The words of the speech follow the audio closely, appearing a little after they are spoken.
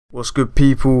What's good,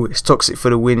 people? It's Toxic for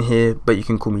the win here, but you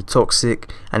can call me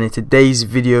Toxic. And in today's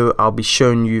video I'll be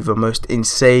showing you the most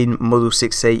insane Model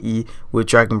 680 with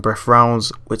Dragon Breath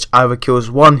rounds, which either kills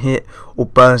one hit or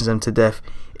burns them to death.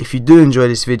 If you do enjoy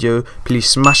this video, please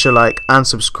smash a like and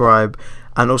subscribe,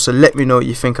 and also let me know what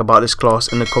you think about this class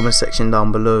in the comment section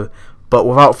down below. But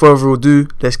without further ado,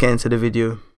 let's get into the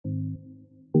video.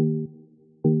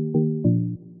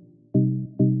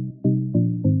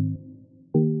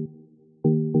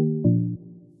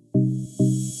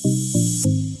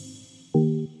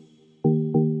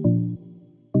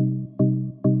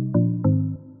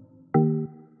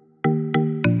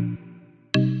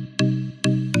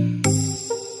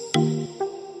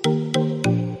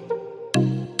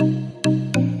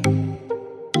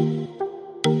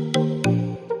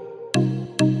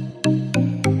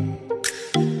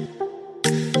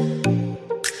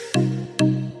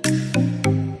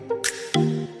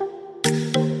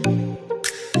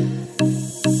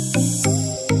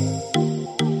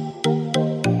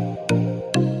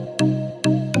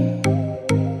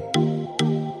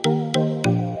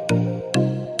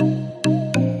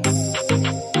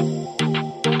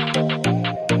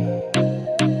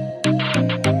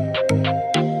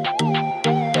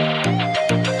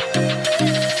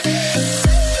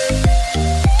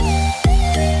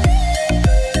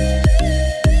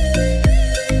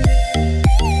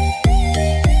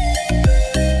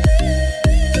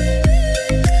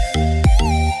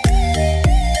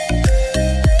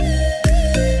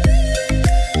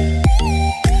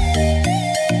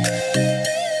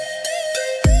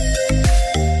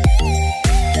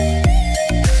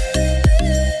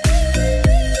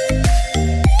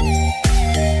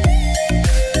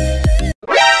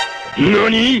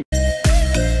 NANI?!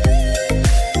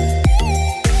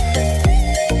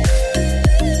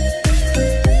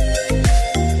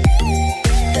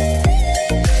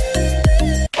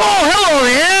 Oh, hello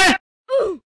there!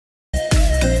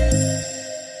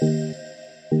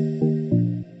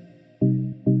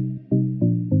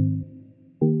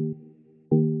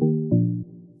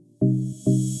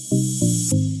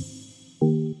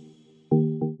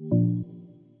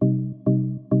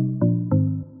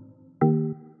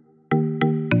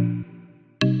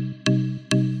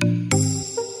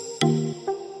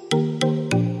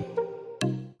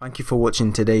 Thank you for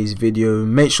watching today's video.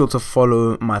 Make sure to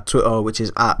follow my Twitter, which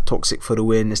is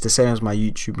 @ToxiccFTW. It's the same as my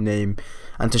YouTube name.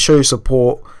 And to show your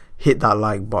support, hit that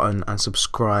like button and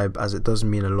subscribe, as it does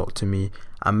mean a lot to me.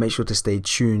 And make sure to stay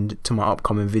tuned to my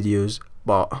upcoming videos.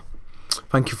 But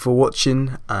thank you for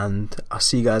watching, and I'll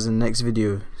see you guys in the next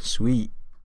video. Sweet.